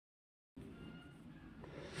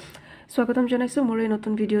স্বাগতম জনাইছো মোৰ এই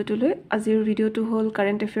নতুন ভিডিঅ'টোলৈ আজিৰ ভিডিঅ'টো হ'ল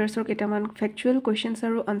কাৰেণ্ট এফেয়াৰ্ছৰ কেইটামান ফেক্চুৱেল কোৱেশ্চনছ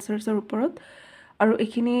আৰু আনসাৰ্ছৰ ওপৰত আৰু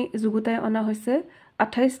এইখিনি যুগুতাই অনা হৈছে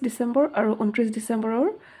 28 ডিসেম্বৰ আৰু 29 ডিসেম্বৰৰ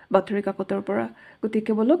বাতৰি কাকতৰ পৰা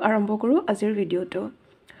গতিকে বলক আৰম্ভ কৰো আজিৰ ভিডিঅ'টো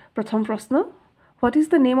প্ৰথম প্ৰশ্ন What is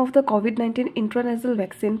the name of the COVID-19 intranasal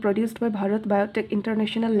vaccine produced by Bharat Biotech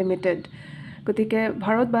International Limited? গতিকে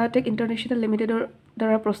ভাৰত বায়োটেক ইন্টাৰনেশ্যনেল লিমিটেডৰ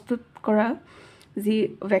দ্বাৰা প্ৰস্তুত কৰা যি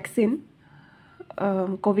ভ্যাকচিন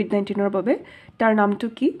COVID-19 ৰ বাবে তাৰ নামটো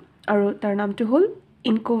কি আৰু তাৰ নামটো হ'ল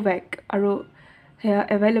ইনকোভ্যাক আৰু হেয়া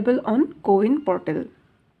available on CoWIN portal.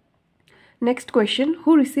 Next question,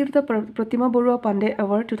 who received the Pratima Barua Pandey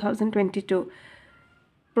Award 2022?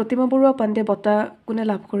 Pratima Barua Pandey bota কোনে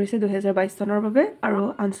লাভ কৰিছে 2022 চনৰ বাবে আৰু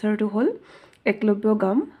আনসাৰটো হ'ল একলব্য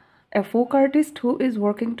গাম a folk artist who is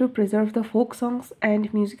working to preserve the folk songs and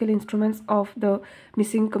musical instruments of the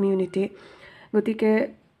missing community. গতিকে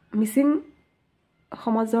missing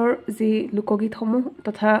সমাজৰ যি লোকগীতসমূহ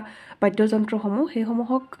তথা বাদ্যযন্ত্ৰসমূহ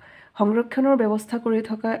সেইসমূহক সংৰক্ষণৰ ব্যৱস্থা কৰি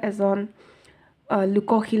থকা এজন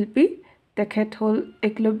লোকশিল্পী তেখেত হ'ল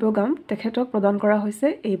একলব্য গাম তেখেতক প্ৰদান কৰা হৈছে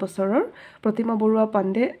এই বছৰৰ প্ৰতিমা বৰুৱা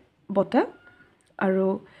পাণ্ডে বঁটা আৰু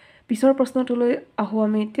পিছৰ প্ৰশ্নটোলৈ আহো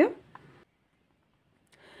আমি এতিয়া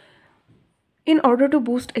In order to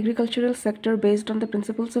boost agricultural sector based on the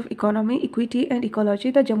principles of economy, equity and ecology,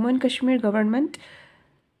 the Jammu and Kashmir government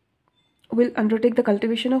will undertake the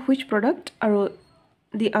cultivation of which product?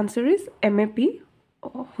 The answer is MAP,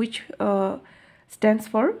 which stands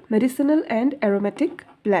for Medicinal and Aromatic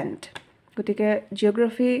Plant. গতিকে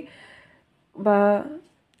geography বা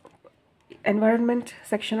environment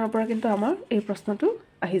সেকশনৰ পৰা কিন্তু আমাৰ এই প্ৰশ্নটো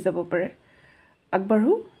আহি যাব পাৰে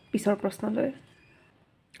আগবাঢ়ো পিছৰ প্ৰশ্নলৈ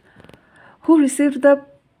Who received the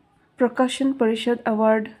Prakashan Parishad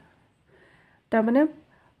Award? তাৰ মানে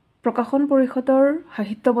প্ৰকাশন পৰিষদৰ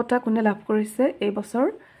সাহিত্য বঁটা কোনে লাভ কৰিছে এই বছৰ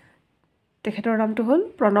তেখেতৰ নামটো হ'ল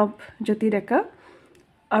প্ৰণৱ জ্যোতি ডেকা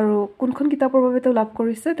আৰু কোনখন কিতাপৰ বাবে তেওঁ লাভ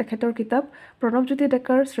কৰিছে তেখেতৰ কিতাপ প্ৰণৱ জ্যোতি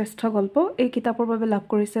ডেকাৰ শ্ৰেষ্ঠ গল্প এই কিতাপৰ বাবে লাভ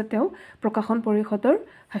কৰিছে তেওঁ প্ৰকাশন পৰিষদৰ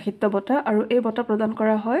সাহিত্য বঁটা আৰু এই বঁটা প্ৰদান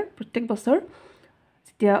কৰা হয় প্ৰত্যেক বছৰ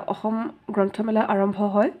যেতিয়া অসম গ্ৰন্থমেলা আৰম্ভ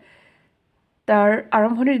হয় তাৰ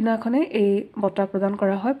আৰম্ভণিৰ দিনাখনে এই বঁটা প্ৰদান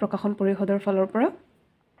কৰা হয় প্ৰকাশন পৰিষদৰ ফালৰ পৰা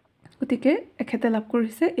গতিকে এখেতে লাভ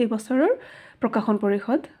কৰিছে এই বছৰৰ প্ৰকাশন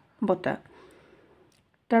পৰিষদ বঁটা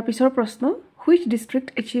তাৰ পিছৰ প্ৰশ্ন Which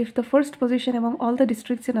district achieved the first position among all the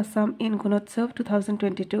districts in Assam in Gunotsav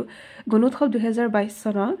 2022? Gunotsav 2022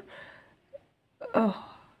 চনৰ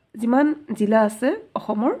যিমান জিলা আছে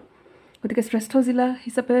অসমৰ গতিকে শ্ৰেষ্ঠ জিলা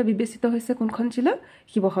হিচাপে বিবেচিত হৈছে কোনখন জিলা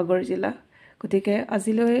শিৱসাগৰ জিলা গতিকে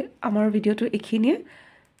আজিলৈ আমাৰ ভিডিঅটো এইখিনিয়ে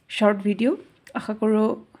শৰ্ট ভিডিঅ আশা কৰো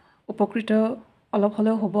উপকৃত অলপ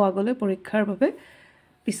হলেও হ'ব আগলৈ পৰীক্ষাৰ বাবে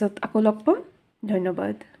পিছত আকৌ লগ পাম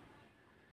ধন্যবাদ